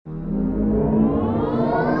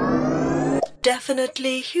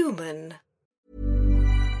definitely human.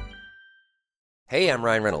 Hey, I'm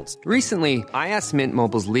Ryan Reynolds. Recently, I asked Mint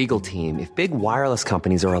Mobile's legal team if big wireless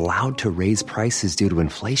companies are allowed to raise prices due to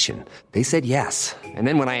inflation. They said yes. And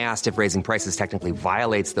then when I asked if raising prices technically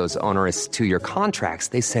violates those onerous 2-year contracts,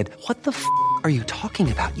 they said, "What the f*** are you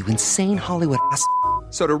talking about, you insane Hollywood ass?"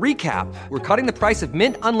 So to recap, we're cutting the price of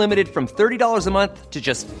Mint Unlimited from $30 a month to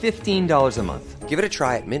just $15 a month. Give it a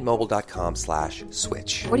try at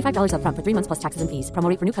mintmobile.com/switch. $45 up front for 3 months plus taxes and fees. Promo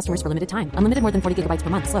rate for new customers for limited time. Unlimited more than 40 gigabytes per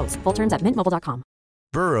month. Slows full terms at mintmobile.com.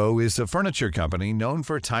 Burrow is a furniture company known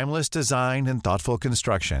for timeless design and thoughtful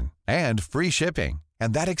construction, and free shipping,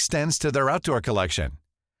 and that extends to their outdoor collection.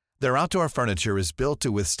 Their outdoor furniture is built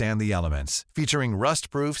to withstand the elements, featuring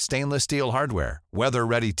rust-proof stainless steel hardware,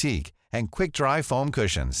 weather-ready teak, and quick-dry foam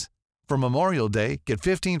cushions. For Memorial Day, get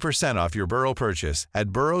 15% off your Burrow purchase at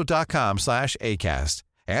burrow.com/acast,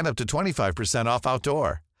 and up to 25% off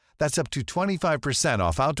outdoor. That's up to 25%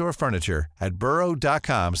 off outdoor furniture at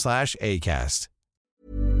burrow.com/acast.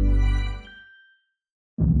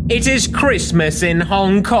 It is Christmas in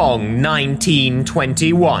Hong Kong,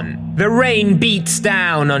 1921. The rain beats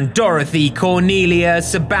down on Dorothy, Cornelia,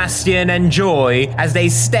 Sebastian, and Joy as they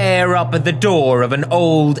stare up at the door of an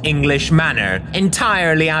old English manor,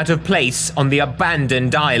 entirely out of place on the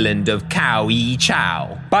abandoned island of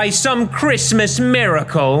Chau. By some Christmas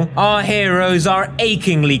miracle, our heroes are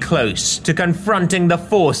achingly close to confronting the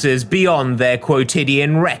forces beyond their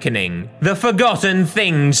quotidian reckoning. The forgotten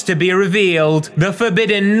things to be revealed, the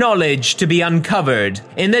forbidden knowledge to be uncovered.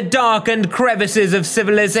 In the darkened crevices of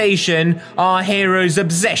civilization, our hero's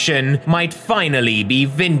obsession might finally be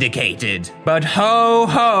vindicated. But ho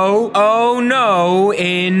ho, oh no,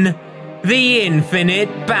 in The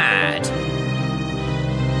Infinite Bad.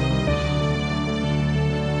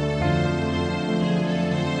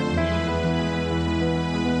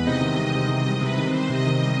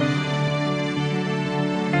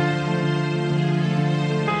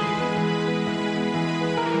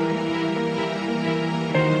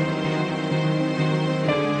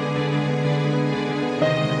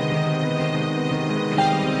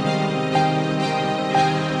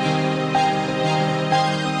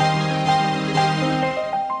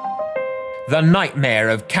 The Nightmare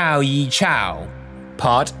of Chau,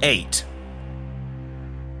 Part 8.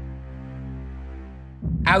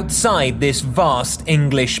 Outside this vast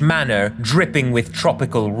English manor, dripping with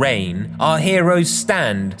tropical rain, our heroes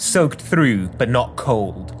stand, soaked through but not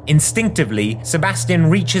cold. Instinctively, Sebastian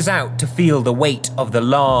reaches out to feel the weight of the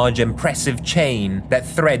large, impressive chain that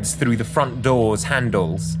threads through the front door's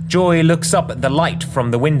handles. Joy looks up at the light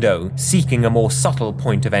from the window, seeking a more subtle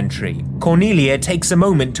point of entry. Cornelia takes a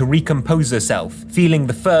moment to recompose herself, feeling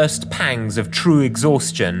the first pangs of true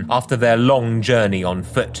exhaustion after their long journey on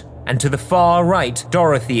foot. And to the far right,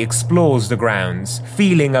 Dorothy explores the grounds,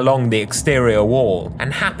 feeling along the exterior wall,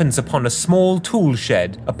 and happens upon a small tool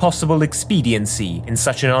shed, a possible expediency in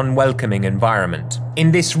such an unwelcoming environment.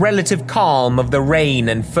 In this relative calm of the rain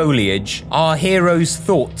and foliage, our hero's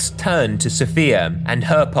thoughts turn to Sophia and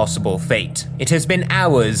her possible fate. It has been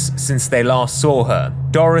hours since they last saw her.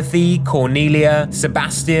 Dorothy, Cornelia,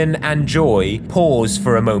 Sebastian, and Joy pause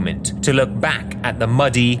for a moment to look back at the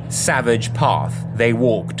muddy, savage path they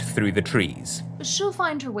walked through the trees. She'll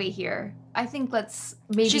find her way here. I think let's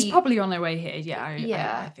maybe... She's probably on her way here,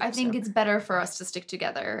 I think it's better for us to stick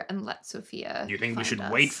together and let Sophia You think we should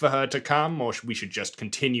us. wait for her to come, or we should just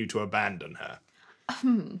continue to abandon her?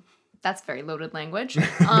 That's very loaded language.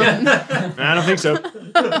 I don't think so.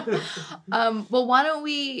 Well, why don't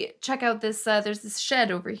we check out this, there's this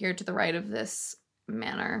shed over here to the right of this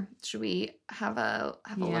manor. Should we have a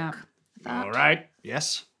look at that? All right,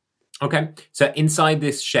 yes. Okay, so inside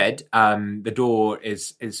this shed, the door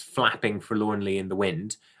is flapping forlornly in the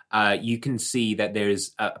wind. You can see that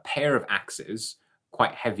there's a pair of axes,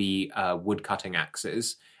 quite heavy wood-cutting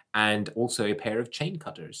axes, and also a pair of chain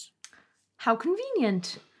cutters. How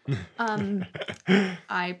convenient.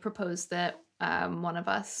 I propose that one of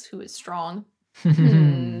us who is strong,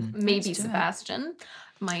 maybe Sebastian,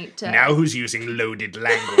 might... Now who's using loaded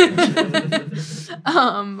language?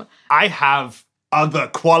 I have other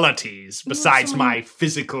qualities besides my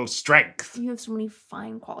physical strength. You have so many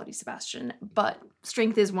fine qualities, Sebastian, but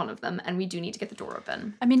strength is one of them, and we do need to get the door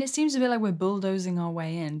open. I mean, it seems a bit like we're bulldozing our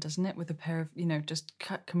way in, doesn't it? With a pair of, just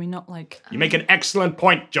cut. Can we not, like... You make an excellent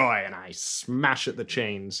point, Joy, and I smash at the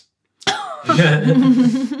chains.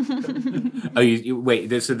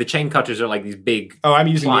 Wait, so the chain cutters are like these big... Oh, I'm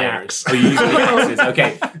using pliers. the axe. Oh, you're using the axes.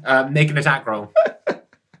 Okay, make an attack roll.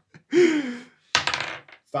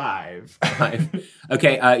 5.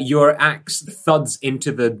 Okay, your axe thuds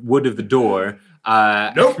into the wood of the door.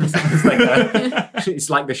 Nope. It's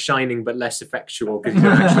like The Shining, but less effectual because you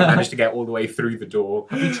don't actually manage to get all the way through the door.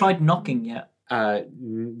 Have you tried knocking yet?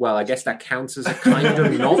 Well, I guess that counts as a kind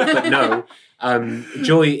of knock, but no.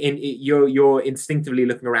 Joy, you're instinctively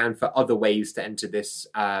looking around for other ways to enter this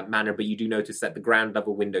manor, but you do notice that the ground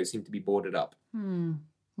level windows seem to be boarded up.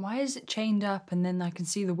 Why is it chained up and then I can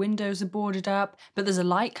see the windows are boarded up, but there's a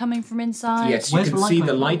light coming from inside? Yes, you can see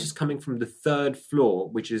the light is coming from the 3rd floor,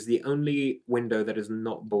 which is the only window that is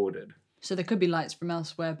not boarded. So there could be lights from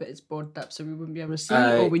elsewhere, but it's boarded up, so we wouldn't be able to see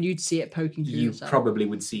it, or would you see it poking through You the side? probably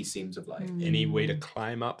would see seams of light. Any way to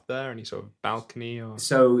climb up there? Any sort of balcony? Or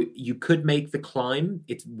So you could make the climb.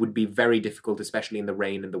 It would be very difficult, especially in the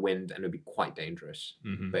rain and the wind, and it would be quite dangerous.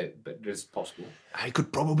 But it is possible. I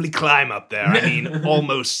could probably climb up there. I mean,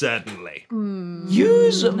 almost certainly.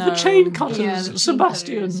 Use the chain cutters, Yeah, the chain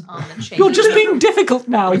Sebastian. cutters on the chain. You're just being difficult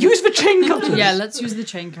now. Use the chain cutters. Yeah, let's use the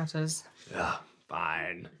chain cutters.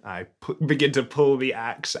 Fine. I begin to pull the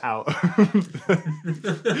axe out.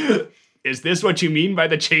 Is this what you mean by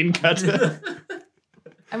the chain cutter?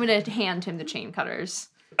 I'm going to hand him the chain cutters.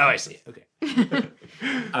 Oh, I see. Okay.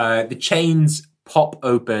 The chains pop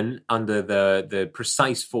open under the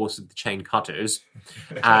precise force of the chain cutters.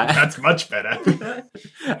 That's much better.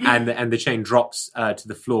 and the chain drops to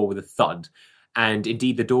the floor with a thud. And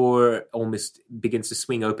indeed, the door almost begins to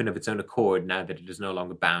swing open of its own accord now that it is no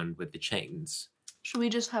longer bound with the chains. Should we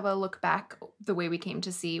just have a look back the way we came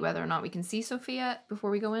to see whether or not we can see Sophia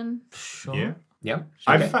before we go in? Sure. Yeah. Yeah.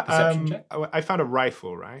 I found a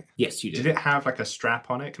rifle, right? Yes, you did. Did it have like a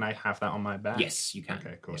strap on it? Can I have that on my back? Yes, you can.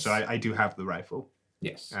 Okay, cool. Yes. So I do have the rifle.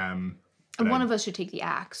 Yes. And one of us should take the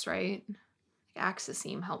axe, right? Axes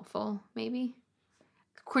seem helpful, maybe.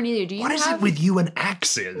 Cornelia, do you What is have... it with you and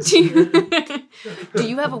axes? Do you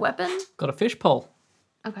have a weapon? Got a fish pole.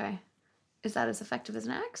 Okay. Is that as effective as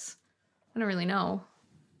an axe? I don't really know.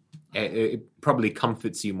 It probably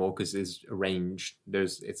comforts you more because it's arranged.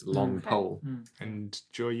 It's a long pole. And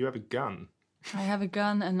Joy, you have a gun. I have a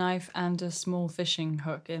gun, a knife, and a small fishing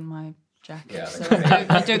hook in my jacket. Yeah, So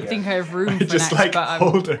I don't think I have room for Just an like axe,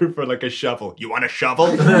 but hold over like a shovel. You want a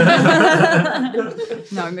shovel? No,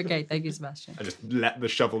 I'm okay. Thank you, Sebastian. I just let the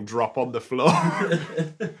shovel drop on the floor.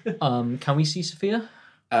 Can we see Sophia?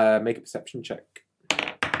 Make a perception check.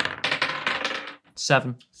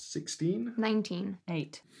 7. 16? 19.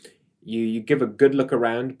 8. You give a good look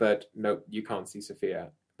around, but no, you can't see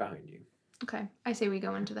Sophia behind you. Okay. I say we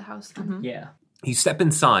go into the house then. Yeah. You step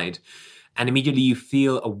inside, and immediately you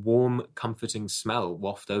feel a warm, comforting smell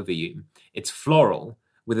waft over you. It's floral,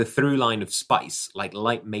 with a through line of spice, like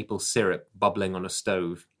light maple syrup bubbling on a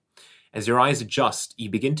stove. As your eyes adjust, you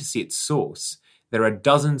begin to see its source. There are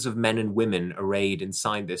dozens of men and women arrayed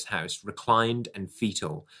inside this house, reclined and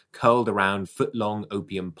fetal, curled around foot-long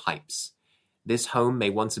opium pipes. This home may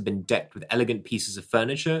once have been decked with elegant pieces of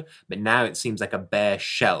furniture, but now it seems like a bare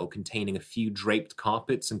shell containing a few draped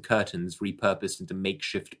carpets and curtains repurposed into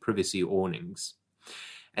makeshift privacy awnings.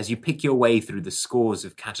 As you pick your way through the scores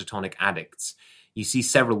of catatonic addicts, you see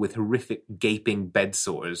several with horrific gaping bed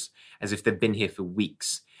sores, as if they've been here for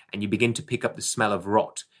weeks, and you begin to pick up the smell of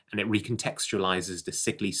rot, and it recontextualizes the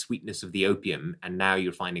sickly sweetness of the opium, and now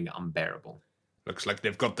you're finding it unbearable. Looks like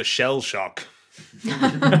they've got the shell shock. I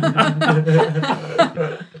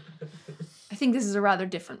think this is a rather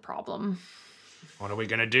different problem. What are we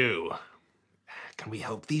gonna do? Can we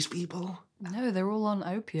help these people? No, they're all on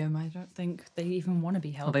opium. I don't think they even want to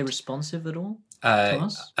be Are helped. they responsive at all to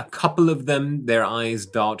us? A couple of them, their eyes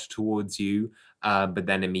dart towards you, but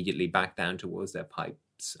then immediately back down towards their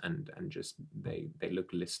pipes, and just they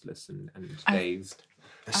look listless and dazed.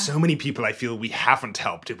 There's so many people I feel we haven't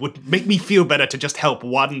helped. It would make me feel better to just help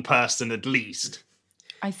one person at least.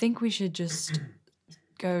 I think we should just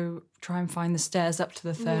go try and find the stairs up to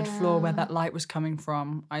the 3rd floor where that light was coming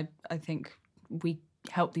from. I think we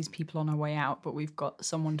help these people on our way out, but we've got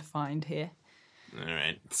someone to find here. All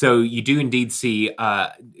right. So you do indeed see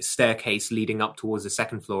a staircase leading up towards the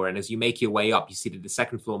 2nd floor, and as you make your way up, you see that the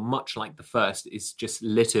 2nd floor, much like the first, is just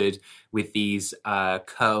littered with these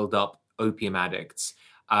curled up opium addicts.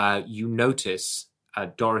 You notice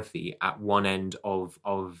Dorothy at one end of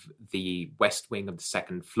the west wing of the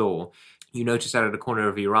 2nd floor. You notice out of the corner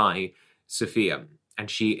of your eye Sophia, and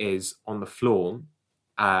she is on the floor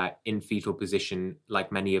in fetal position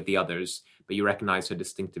like many of the others, but you recognize her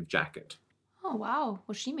distinctive jacket. Oh, wow.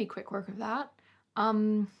 Well, she made quick work of that.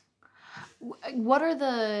 What are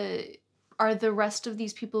the rest of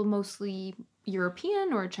these people mostly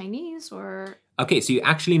European or Chinese or... Okay, so you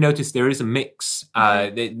actually notice there is a mix.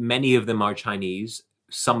 Many of them are Chinese.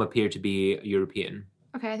 some appear to be European.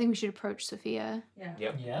 Okay, I think we should approach Sophia.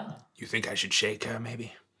 Yeah. You think I should shake her,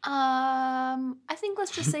 maybe? I think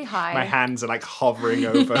let's just say hi. My hands are like hovering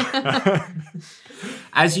over.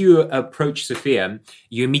 As you approach Sophia,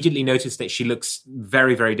 you immediately notice that she looks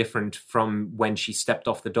very, very different from when she stepped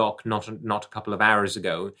off the dock not a couple of hours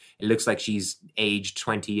ago. It looks like she's aged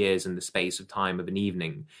 20 years in the space of time of an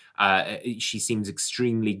evening. She seems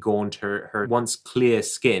extremely gaunt. Her once clear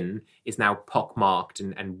skin is now pockmarked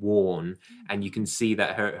and worn, and you can see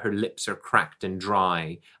that her lips are cracked and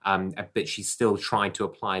dry, but she's still trying to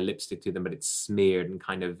apply lipstick to them, but it's smeared and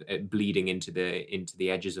kind of bleeding into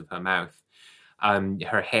the edges of her mouth.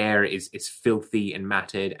 Her hair is filthy and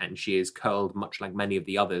matted, and she is curled much like many of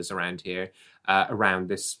the others around here, around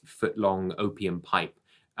this foot-long opium pipe.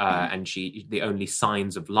 And the only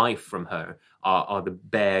signs of life from her are the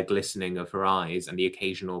bare glistening of her eyes and the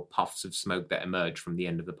occasional puffs of smoke that emerge from the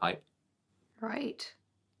end of the pipe. Right.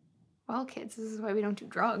 Well, kids, this is why we don't do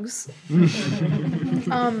drugs.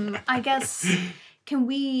 I guess,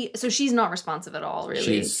 so she's not responsive at all, really.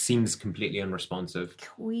 She seems completely unresponsive.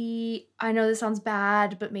 I know this sounds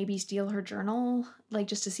bad, but maybe steal her journal, like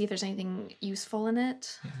just to see if there's anything useful in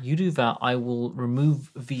it. You do that, I will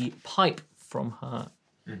remove the pipe from her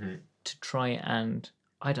to try and,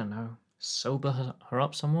 I don't know, sober her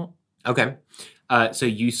up somewhat. Okay. So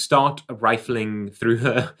you start rifling through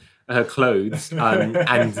her clothes,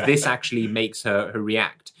 and this actually makes her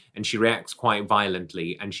react, and she reacts quite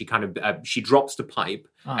violently, and she kind of she drops the pipe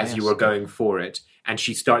as you were going for it, and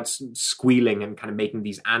she starts squealing and kind of making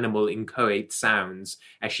these animal inchoate sounds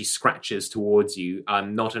as she scratches towards you,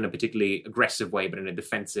 not in a particularly aggressive way, but in a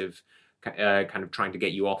defensive kind of trying to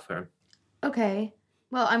get you off her. Okay.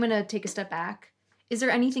 Well, I'm going to take a step back. Is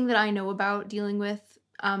there anything that I know about dealing with,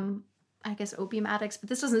 I guess, opium addicts? But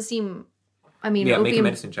this doesn't seem... opium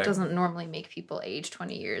doesn't normally make people age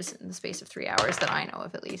 20 years in the space of 3 hours that I know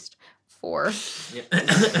of, at least. 4.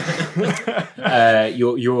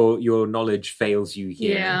 Your knowledge fails you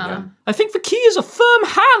here. Yeah. I think the key is a firm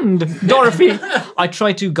hand, Dorothy. I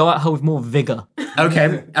try to go at her with more vigor.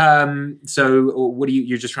 Okay. So what are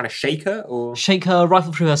you're just trying to shake her, or shake her,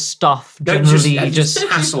 rifle through her stuff, don't generally just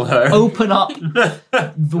hassle her, open up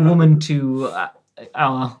the woman to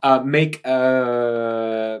make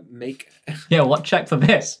yeah, what check for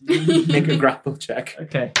this? Make a grapple check.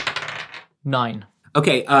 Okay. 9.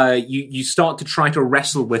 Okay, you start to try to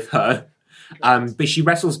wrestle with her, but she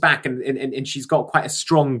wrestles back, and she's got quite a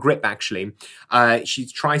strong grip, actually. She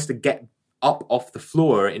tries to get up off the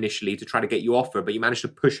floor initially to try to get you off her, but you manage to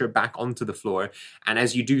push her back onto the floor, and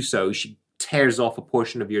as you do so, she tears off a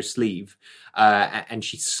portion of your sleeve, and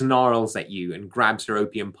she snarls at you and grabs her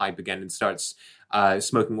opium pipe again and starts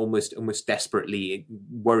smoking almost desperately,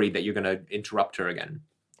 worried that you're going to interrupt her again.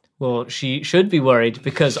 Well, she should be worried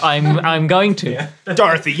because I'm going to. Yeah.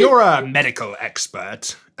 Dorothy, you're a medical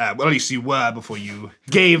expert. Well, at least you were before you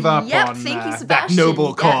gave up on that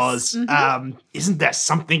noble cause. Mm-hmm. Isn't there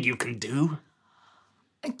something you can do?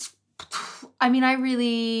 I mean, I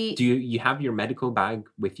really... Do you have your medical bag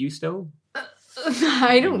with you still?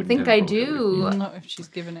 I don't think I do. Not if she's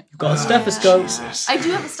given it. You've got a stethoscope. I do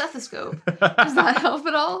have a stethoscope. Does that help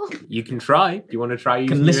at all? You can try. Do you want to try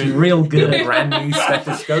using can listen real good. Brand new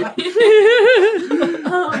stethoscope?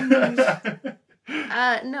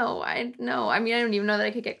 No. I mean, I don't even know that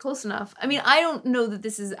I could get close enough. I mean, I don't know that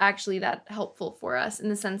this is actually that helpful for us in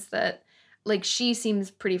the sense that, like, she seems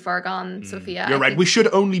pretty far gone, Sophia. You're right. We should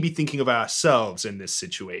only be thinking of ourselves in this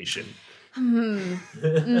situation. I'm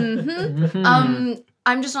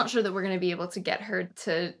just not sure that we're going to be able to get her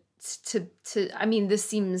to I mean, this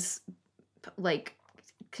seems like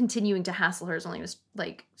continuing to hassle her is only going to,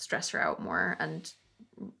 like, stress her out more and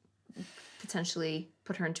potentially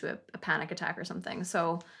put her into a panic attack or something.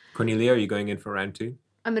 So, Cornelia, are you going in for round 2?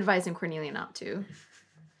 I'm advising Cornelia not to.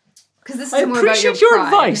 Because this is I more about your pride.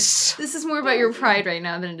 Advice. This is more about your pride right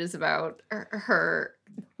now than it is about her.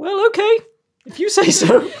 Well, okay. If you say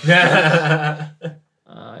so. I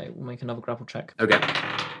will make another grapple check. Okay.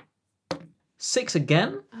 6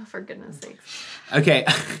 again? Oh, for goodness sakes. Okay.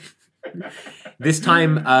 This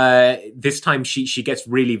time she gets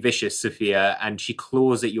really vicious, Sophia, and she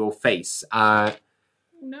claws at your face. No.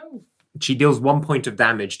 She deals 1 point of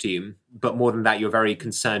damage to you, but more than that, you're very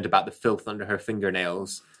concerned about the filth under her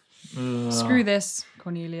fingernails. Screw this,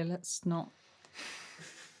 Cornelia. Let's not.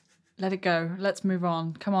 Let it go. Let's move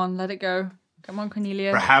on. Come on, let it go. Come on,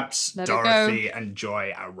 Cornelia. Perhaps Dorothy and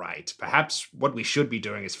Joy are right. Perhaps what we should be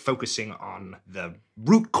doing is focusing on the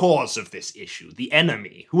root cause of this issue, the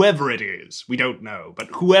enemy, whoever it is. We don't know, but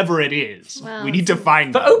whoever it is, we need to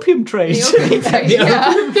find the opium trade.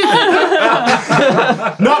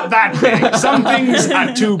 Not that big. Some things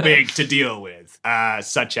are too big to deal with,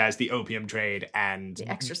 such as the opium trade and the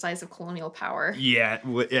exercise of colonial power. Yeah,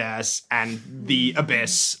 yes, and the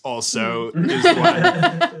abyss also is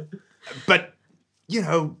one. But, you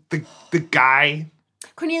know, the guy...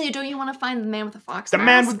 Cornelia, don't you want to find the man with the fox mask?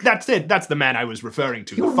 Man with... That's it. That's the man I was referring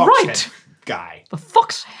to. You're the fox-head right. Guy. The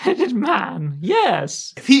fox-headed man.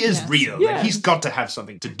 Yes. If he is real, then he's got to have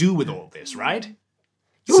something to do with all this, right?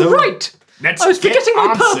 You're right. Let's I was forgetting my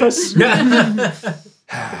answers. purpose.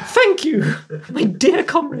 Thank you, my dear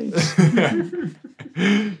comrades.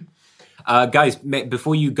 Guys,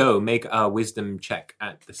 before you go, make a wisdom check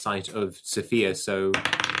at the sight of Sophia. So,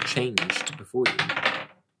 changed before you.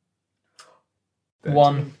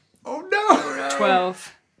 1. Oh no!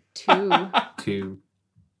 12. 2.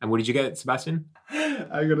 And what did you get, Sebastian?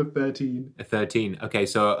 I got a 13. A 13. Okay,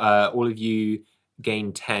 so all of you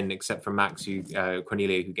gain 10, except for Max,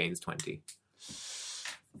 Cornelia, who gains 20.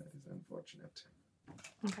 That is unfortunate.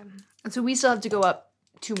 Okay. And so we still have to go up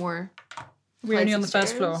 2 more. We're only on the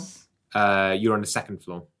first floor. You're on the second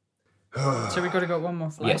floor. So we've got to go 1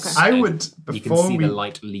 more floor. Yes. Okay. I would, you can see the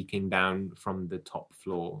light leaking down from the top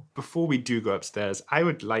floor. Before we do go upstairs, I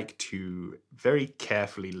would like to very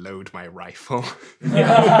carefully load my rifle.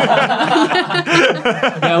 Yeah,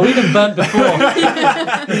 we've been burnt before.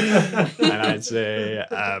 And I'd say,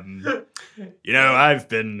 you know, I've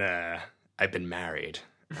been married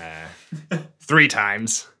 3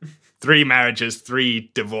 times, 3 marriages,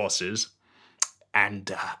 3 divorces,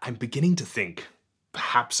 and I'm beginning to think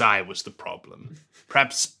perhaps I was the problem.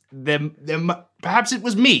 Perhaps perhaps it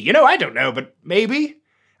was me. You know, I don't know, but maybe.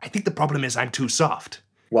 I think the problem is I'm too soft.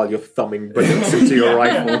 While you're thumbing bullets into your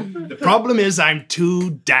rifle. The problem is I'm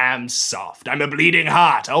too damn soft. I'm a bleeding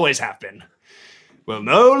heart, always have been. Well,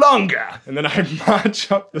 no longer. And then I march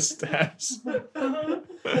up the stairs.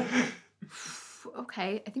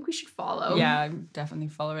 Okay, I think we should follow. Yeah, I'm definitely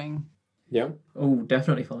following. Yeah? Oh,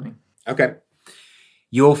 definitely following. Okay.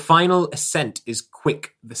 Your final ascent is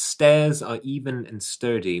quick. The stairs are even and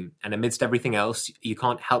sturdy, and amidst everything else, you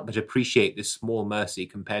can't help but appreciate this small mercy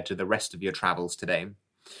compared to the rest of your travels today.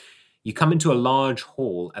 You come into a large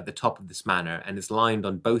hall at the top of this manor, and is lined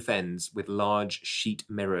on both ends with large sheet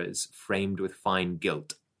mirrors framed with fine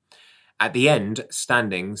gilt. At the end,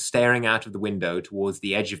 standing, staring out of the window towards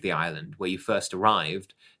the edge of the island where you first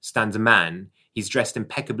arrived, stands a man. He's dressed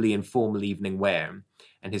impeccably in formal evening wear,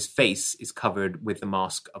 and his face is covered with the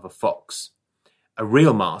mask of a fox. A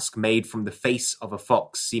real mask made from the face of a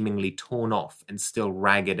fox, seemingly torn off and still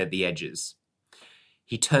ragged at the edges.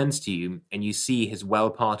 He turns to you, and you see his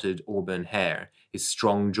well-parted auburn hair, his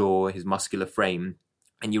strong jaw, his muscular frame,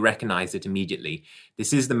 and you recognize it immediately.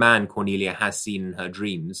 This is the man Cornelia has seen in her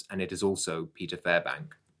dreams, and it is also Peter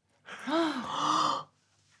Fairbank.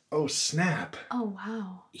 Oh, snap. Oh,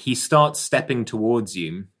 wow. He starts stepping towards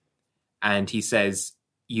you, and he says,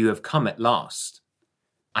 "You have come at last.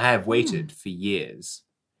 I have waited for years.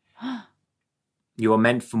 You are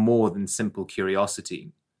meant for more than simple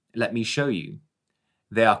curiosity. Let me show you.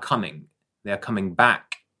 They are coming. They are coming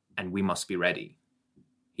back, and we must be ready."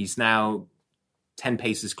 He's now 10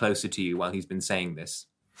 paces closer to you while he's been saying this.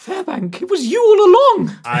 Fairbank, it was you all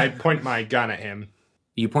along. I point my gun at him.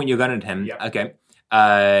 You point your gun at him? Yep. Okay.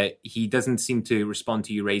 He doesn't seem to respond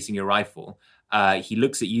to you raising your rifle. He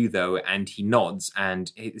looks at you, though, and he nods,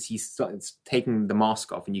 and he's taking the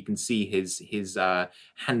mask off, and you can see his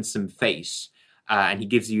handsome face, and he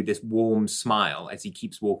gives you this warm smile as he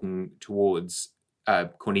keeps walking towards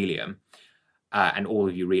Cornelia, and all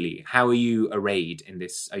of you, really. How are you arrayed in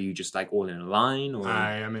this? Are you just, like, all in a line? Or?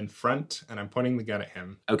 I am in front, and I'm pointing the gun at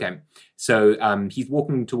him. Okay. So he's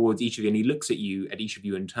walking towards each of you, and he looks at each of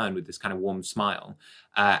you in turn with this kind of warm smile.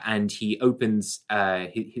 And he opens,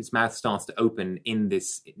 his mouth starts to open in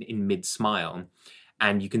mid-smile.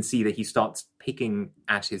 And you can see that he starts picking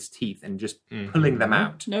at his teeth and just pulling them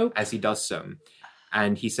out as he does so.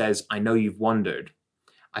 And he says, "I know you've wondered.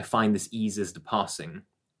 I find this eases the passing."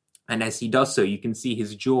 And as he does so, you can see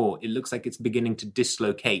his jaw. It looks like it's beginning to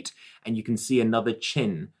dislocate. And you can see another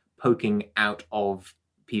chin poking out of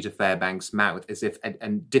Peter Fairbank's mouth, as if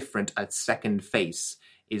a second face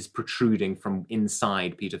is protruding from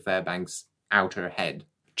inside Peter Fairbank's outer head.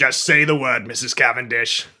 Just say the word, Mrs.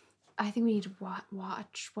 Cavendish. I think we need to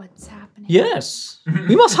watch what's happening. Yes.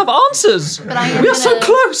 We must have answers. But I am we are so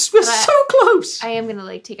close. We're so close. I am going to,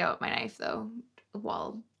 like, take out my knife, though,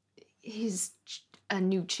 while a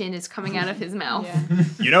new chin is coming out of his mouth.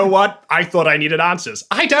 You know what? I thought I needed answers.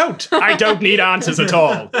 I don't. I don't need answers at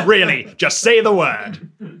all. Really, just say the word.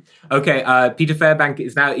 Okay, Peter Fairbank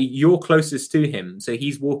is now, you're closest to him. So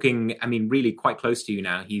he's walking, really quite close to you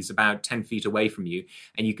now. He's about 10 feet away from you.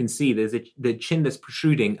 And you can see there's the chin that's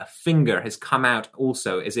protruding. A finger has come out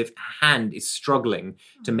also, as if a hand is struggling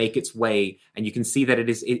to make its way. And you can see that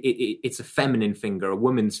it's a feminine finger, a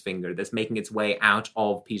woman's finger that's making its way out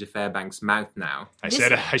of Peter Fairbank's mouth now. I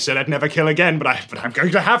said I'd never kill again, but I'm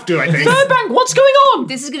going to have to, I think. Fairbank, what's going on?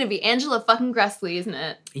 This is going to be Angela fucking Gressley, isn't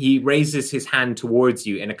it? He raises his hand towards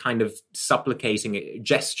you in a kind of supplicating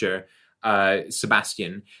gesture,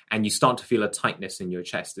 Sebastian, and you start to feel a tightness in your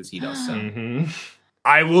chest as he does so. Mm-hmm.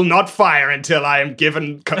 I will not fire until I am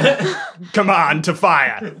given command to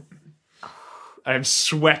fire. I am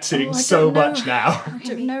sweating so much now. I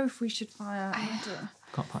don't know if we should fire.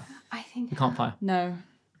 Can't fire. I think You can't fire. No.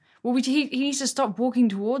 Well, he needs to stop walking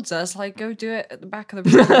towards us. Like, go do it at the back of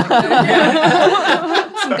the room.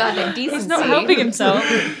 some goddamn decency. He's not helping himself.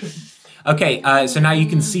 Okay, so now you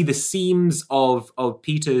can see the seams of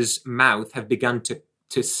Peter's mouth have begun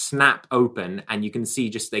to snap open, and you can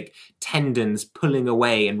see just like tendons pulling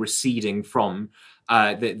away and receding from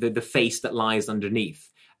the face that lies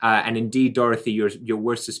underneath. And indeed, Dorothy, your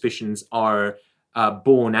worst suspicions are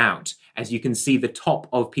borne out, as you can see the top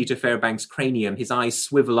of Peter Fairbank's cranium, his eyes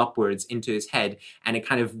swivel upwards into his head, and it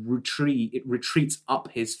kind of retreats up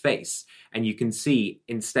his face. And you can see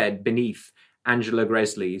instead beneath Angela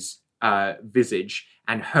Gresley's visage,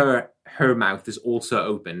 and her mouth is also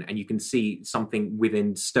open, and you can see something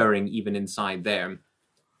within stirring even inside there.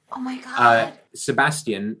 Oh my God.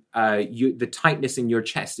 Sebastian, the tightness in your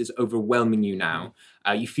chest is overwhelming you now.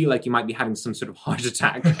 You feel like you might be having some sort of heart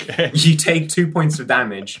attack. Okay. You take 2 points of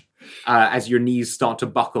damage as your knees start to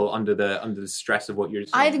buckle under the stress of what you're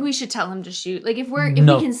seeing. I think we should tell him to shoot. Like, if we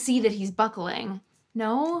can see that he's buckling.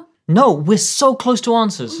 No? No, we're so close to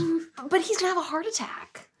answers. But he's going to have a heart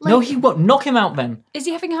attack. Like, No, he won't. Knock him out then. Is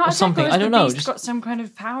he having a heart attack? something. Or has I don't the know, beast just- got some kind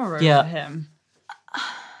of power over Yeah. him?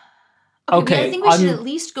 Okay, Okay, I think we should I'm- at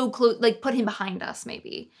least go close, like put him behind us,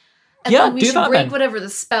 maybe. And Yeah, then we do should that break then. whatever the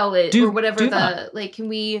spell is, Do- or whatever do the that. like. Can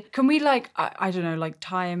we? Can we I don't know, like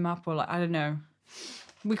tie him up or I don't know.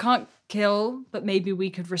 We can't kill, but maybe we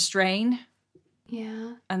could restrain.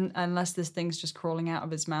 Yeah. And unless this thing's just crawling out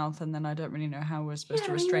of his mouth, and then I don't really know how we're supposed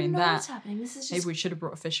to I don't even restrain know that. what's happening. This is just Maybe we should have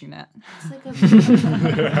brought a fishing net. it's like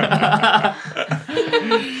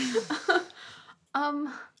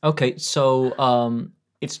a. Okay, so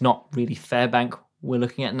it's not really Fairbank we're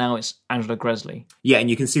looking at now, it's Angela Gresley. Yeah, and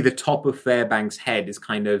you can see the top of Fairbank's head is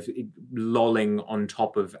kind of lolling on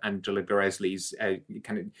top of Angela Gresley's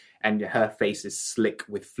and her face is slick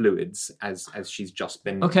with fluids as she's just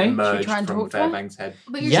been emerged try and from talk to her? Fairbank's head.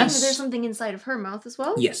 But you're saying that there's something inside of her mouth as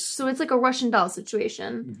well? Yes. So it's like a Russian doll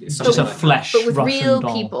situation. It's Just a something like that. flesh But with Russian real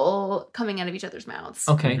doll. people coming out of each other's mouths.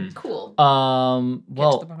 Okay. Cool. Well,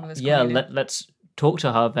 the bottom of this yeah, corner. let's talk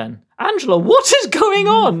to her then. Angela, what is going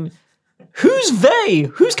on? Who's they?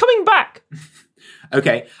 Who's coming back?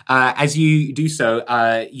 Okay, as you do so,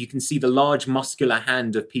 you can see the large muscular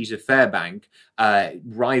hand of Peter Fairbank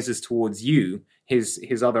rises towards you,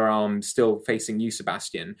 his other arm still facing you,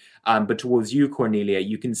 Sebastian. But towards you, Cornelia,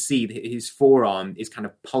 you can see that his forearm is kind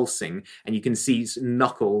of pulsing, and you can see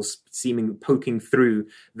knuckles seeming poking through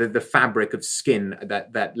the fabric of skin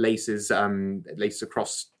that laces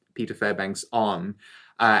across Peter Fairbank's arm.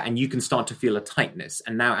 And you can start to feel a tightness.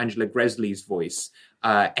 And now Angela Gresley's voice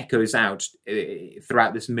echoes out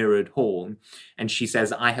throughout this mirrored hall. And she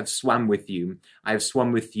says, I have swum with you. I have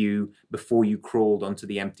swum with you before you crawled onto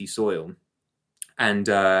the empty soil. And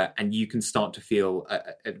you can start to feel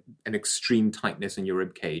an extreme tightness in your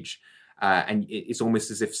rib cage. And it's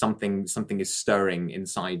almost as if something is stirring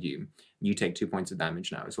inside you. You take 2 points of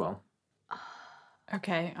damage now as well.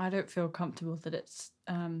 Okay, I don't feel comfortable that it's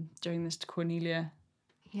doing this to Cornelia.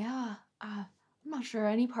 Yeah. I'm not sure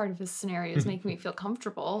any part of this scenario is making me feel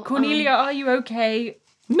comfortable. Cornelia, are you okay?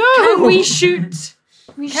 No! Can we shoot?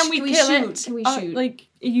 Can we kill shoot? it? Can we shoot? Like,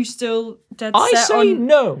 are you still dead I set say on...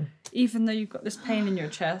 no. Even though you've got this pain in your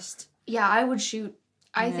chest? Yeah, I would shoot.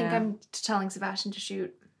 I think Yeah. I'm telling Sebastian to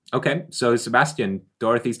shoot. Okay, so Sebastian,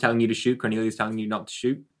 Dorothy's telling you to shoot, Cornelia's telling you not to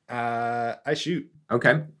shoot. I shoot.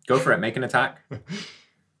 Okay, go for it. Make an attack.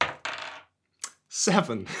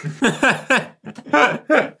 7.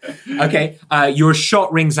 Okay, your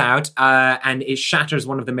shot rings out and it shatters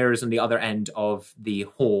one of the mirrors on the other end of the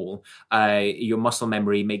hall. Your muscle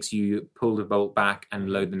memory makes you pull the bolt back and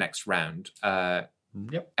load the next round.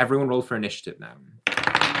 Yep. Everyone roll for initiative now.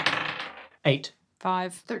 8.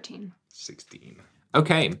 5. 13. 16.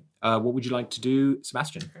 Okay. What would you like to do,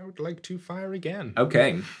 Sebastian? I would like to fire again.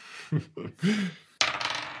 Okay.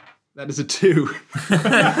 That is a 2.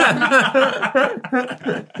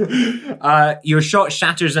 Your shot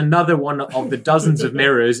shatters another one of the dozens of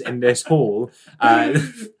mirrors in this hall. And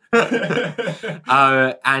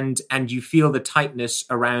you feel the tightness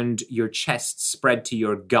around your chest spread to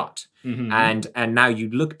your gut. Mm-hmm. And now you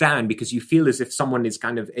look down because you feel as if someone is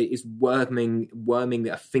kind of is worming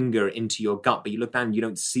a finger into your gut, but you look down and you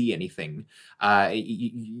don't see anything.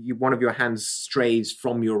 One of your hands strays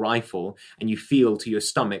from your rifle and you feel to your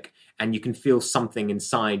stomach and you can feel something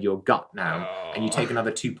inside your gut now. And you take another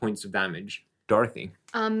 2 points of damage. Dorothy.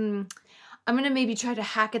 I'm going to maybe try to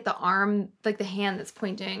hack at the arm, like the hand that's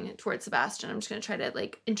pointing towards Sebastian. I'm just going to try to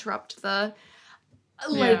like interrupt the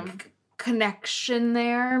connection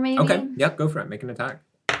there, maybe. Okay, yeah, go for it. Make an attack.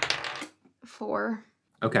 4.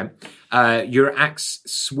 Okay. Your axe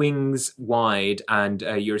swings wide and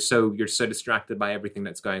you're so distracted by everything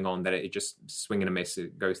that's going on that it just swing and a miss.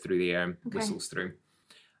 It goes through the air, whistles through.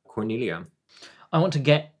 Cornelia. I want to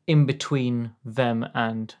get in between them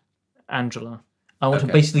and Angela. I want to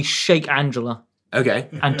basically shake Angela. Okay.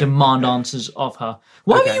 And demand answers of her.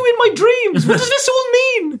 Why are you in my dreams? What does this all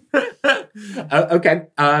mean? Okay.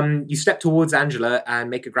 You step towards Angela and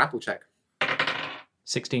make a grapple check.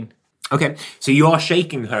 16. Okay, so you are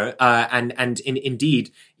shaking her, and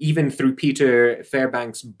indeed, even through Peter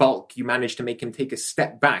Fairbank's bulk, you manage to make him take a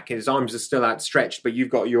step back. His arms are still outstretched, but you've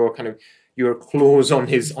got your claws on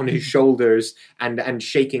his shoulders and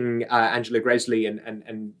shaking Angela Gresley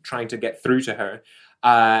and trying to get through to her.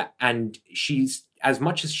 And she's, as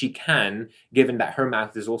much as she can, given that her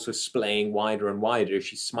mouth is also splaying wider and wider,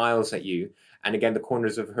 she smiles at you, and again the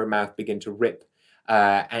corners of her mouth begin to rip,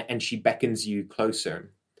 and she beckons you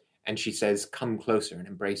closer. And she says, "Come closer and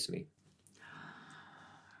embrace me."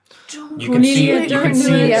 You can see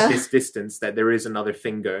at this distance that there is another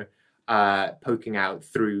finger poking out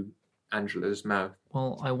through Angela's mouth.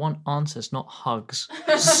 Well, I want answers, not hugs.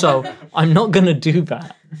 So I'm not going to do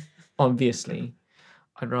that, obviously.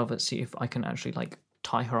 I'd rather see if I can actually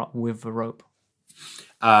tie her up with the rope.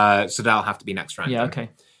 So that'll have to be next round. Yeah,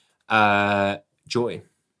 okay. Joy.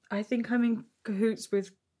 I think I'm in cahoots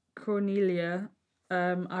with Cornelia.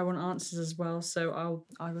 I want answers as well, so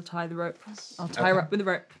I will tie the rope. I'll tie her up with the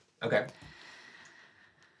rope. Okay.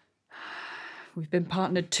 We've been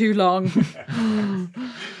partnered too long.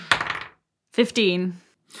 15.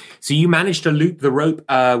 So you managed to loop the rope.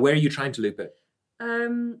 Where are you trying to loop it?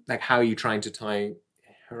 How are you trying to tie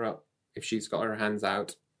her up if she's got her hands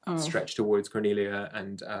out, stretched towards Cornelia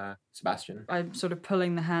and Sebastian? I'm sort of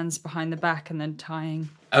pulling the hands behind the back and then tying.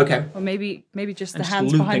 Okay. Or maybe just and the just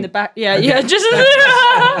hands looping. behind the back. Yeah, Okay. yeah, just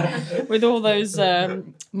with all those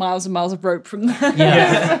miles and miles of rope from there.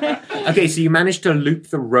 Yeah. Okay, so you managed to loop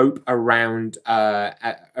the rope around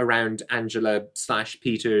Angela /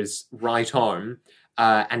 Peter's right arm,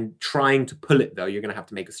 and trying to pull it though, you're going to have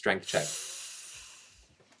to make a strength check.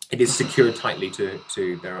 It is secured tightly to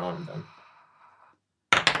their arm though.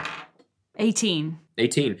 18.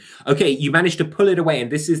 Okay, you managed to pull it away,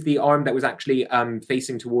 and this is the arm that was actually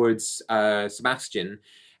facing towards Sebastian.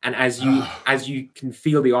 And as you can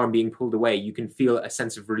feel the arm being pulled away, you can feel a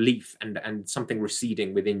sense of relief and something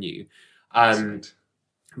receding within you. So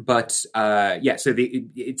it's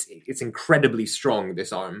incredibly strong,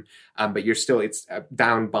 this arm, but it's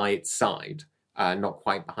down by its side, not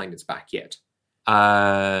quite behind its back yet.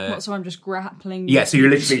 So I'm just grappling? Yeah, so you're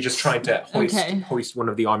literally just trying to hoist one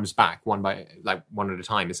of the arms back, one at a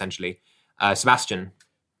time, essentially. Sebastian.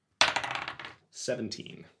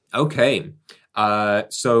 17. Okay.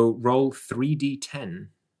 So roll 3d10.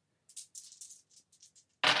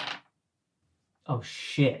 Oh,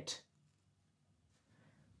 shit.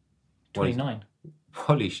 29.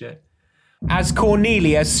 Holy shit. As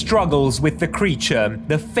Cornelia struggles with the creature,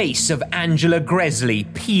 the face of Angela Gresley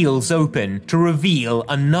peels open to reveal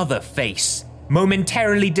another face.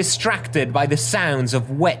 Momentarily distracted by the sounds of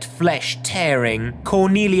wet flesh tearing,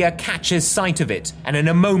 Cornelia catches sight of it and in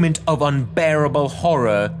a moment of unbearable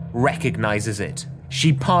horror recognizes it.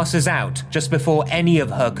 She passes out just before any of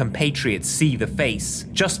her compatriots see the face,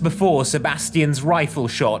 just before Sebastian's rifle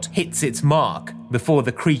shot hits its mark, before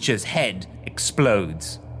the creature's head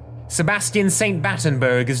explodes. Sebastian St.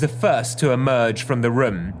 Battenberg is the first to emerge from the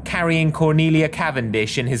room, carrying Cornelia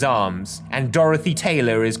Cavendish in his arms, and Dorothy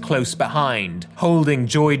Taylor is close behind, holding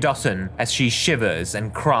Joy Dutton as she shivers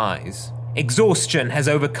and cries. Exhaustion has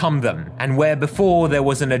overcome them, and where before there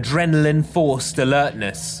was an adrenaline-forced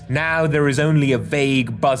alertness, now there is only a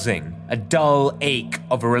vague buzzing, a dull ache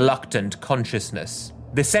of a reluctant consciousness.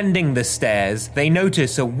 Descending the stairs, they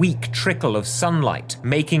notice a weak trickle of sunlight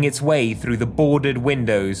making its way through the boarded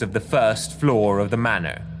windows of the first floor of the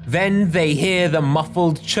manor. Then they hear the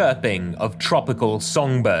muffled chirping of tropical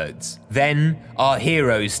songbirds. Then our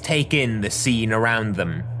heroes take in the scene around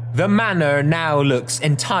them. The manor now looks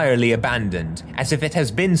entirely abandoned, as if it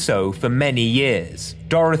has been so for many years.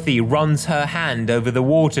 Dorothy runs her hand over the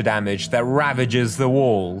water damage that ravages the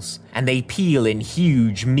walls, and they peel in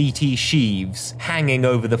huge, meaty sheaves, hanging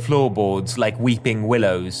over the floorboards like weeping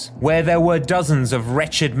willows. Where there were dozens of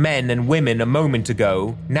wretched men and women a moment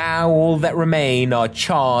ago, now all that remain are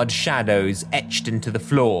charred shadows etched into the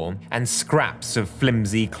floor and scraps of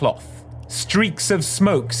flimsy cloth. Streaks of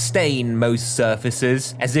smoke stain most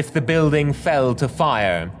surfaces, as if the building fell to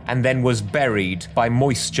fire and then was buried by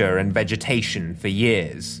moisture and vegetation for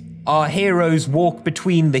years. Our heroes walk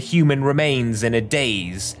between the human remains in a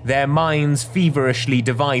daze, their minds feverishly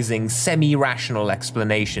devising semi-rational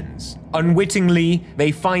explanations. Unwittingly,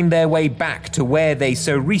 they find their way back to where they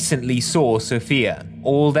so recently saw Sophia.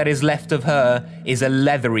 All that is left of her is a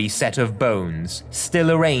leathery set of bones,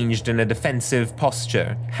 still arranged in a defensive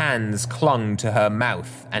posture, hands clung to her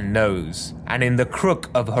mouth and nose, and in the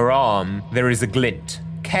crook of her arm there is a glint.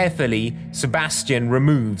 Carefully, Sebastian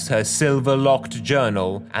removes her silver-locked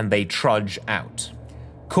journal and they trudge out.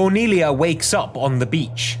 Cornelia wakes up on the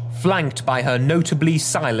beach, flanked by her notably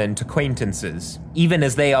silent acquaintances. Even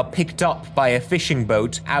as they are picked up by a fishing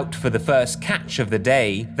boat out for the first catch of the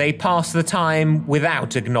day, they pass the time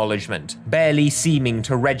without acknowledgement, barely seeming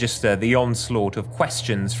to register the onslaught of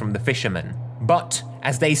questions from the fishermen. But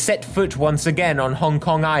as they set foot once again on Hong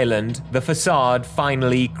Kong Island, the facade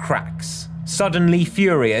finally cracks. Suddenly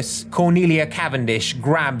furious, Cornelia Cavendish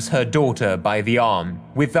grabs her daughter by the arm.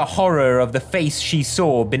 With the horror of the face she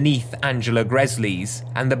saw beneath Angela Gresley's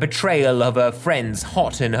and the betrayal of her friends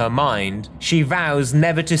hot in her mind, she vows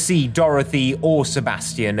never to see Dorothy or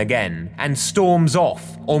Sebastian again and storms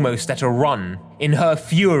off, almost at a run. In her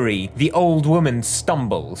fury, the old woman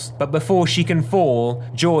stumbles, but before she can fall,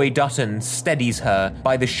 Joy Dutton steadies her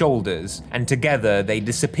by the shoulders, and together they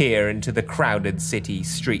disappear into the crowded city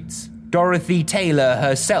streets. Dorothy Taylor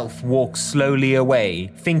herself walks slowly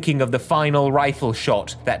away, thinking of the final rifle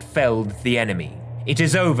shot that felled the enemy. It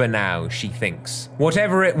is over now, she thinks.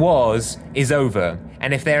 Whatever it was is over,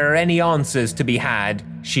 and if there are any answers to be had,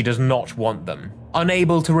 she does not want them.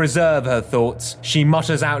 Unable to reserve her thoughts, she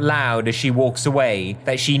mutters out loud as she walks away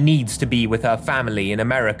that she needs to be with her family in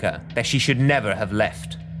America, that she should never have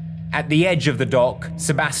left. At the edge of the dock,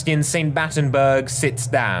 Sebastian St. Battenberg sits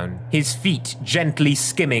down, his feet gently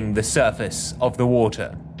skimming the surface of the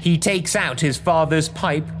water. He takes out his father's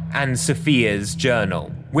pipe and Sophia's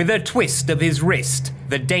journal. With a twist of his wrist,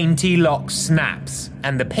 the dainty lock snaps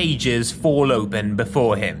and the pages fall open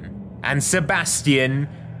before him. And Sebastian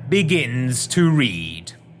begins to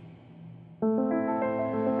read.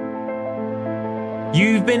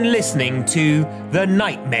 You've been listening to The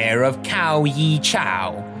Nightmare of Chau,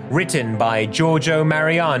 written by Giorgio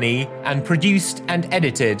Mariani and produced and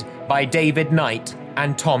edited by David Knight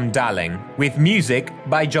and Tom Dalling, with music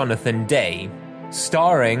by Jonathan Day.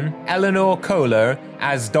 Starring Eleanor Kohler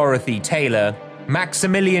as Dorothy Taylor,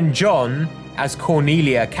 Maximilian John as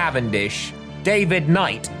Cornelia Cavendish, David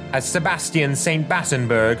Knight as Sebastian St.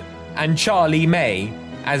 Battenberg, and Charlie May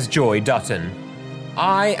as Joy Dutton.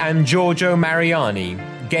 I am Giorgio Mariani,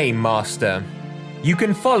 Game Master. You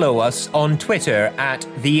can follow us on Twitter at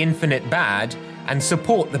The Infinite Bad and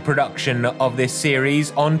support the production of this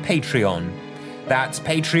series on Patreon. That's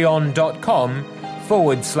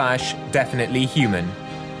patreon.com/definitelyhuman.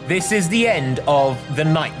 This is the end of The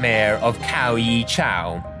Nightmare of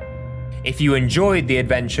Chau. If you enjoyed the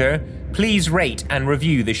adventure, please rate and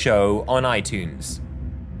review the show on iTunes.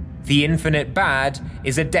 The Infinite Bad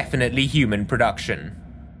is a Definitely Human production.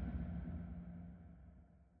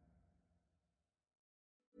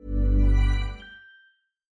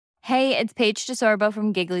 Hey, it's Paige DeSorbo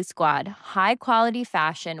from Giggly Squad. High quality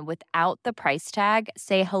fashion without the price tag.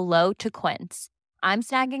 Say hello to Quince. I'm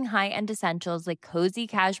snagging high-end essentials like cozy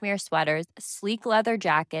cashmere sweaters, sleek leather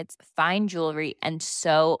jackets, fine jewelry, and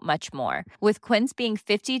so much more. With Quince being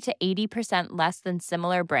 50 to 80% less than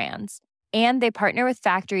similar brands. And they partner with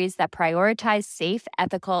factories that prioritize safe,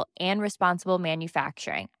 ethical, and responsible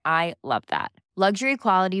manufacturing. I love that. Luxury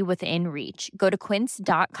quality within reach. Go to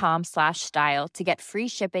quince.com/style to get free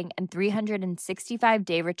shipping and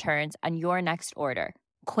 365-day returns on your next order.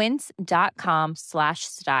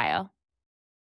 Quince.com/style.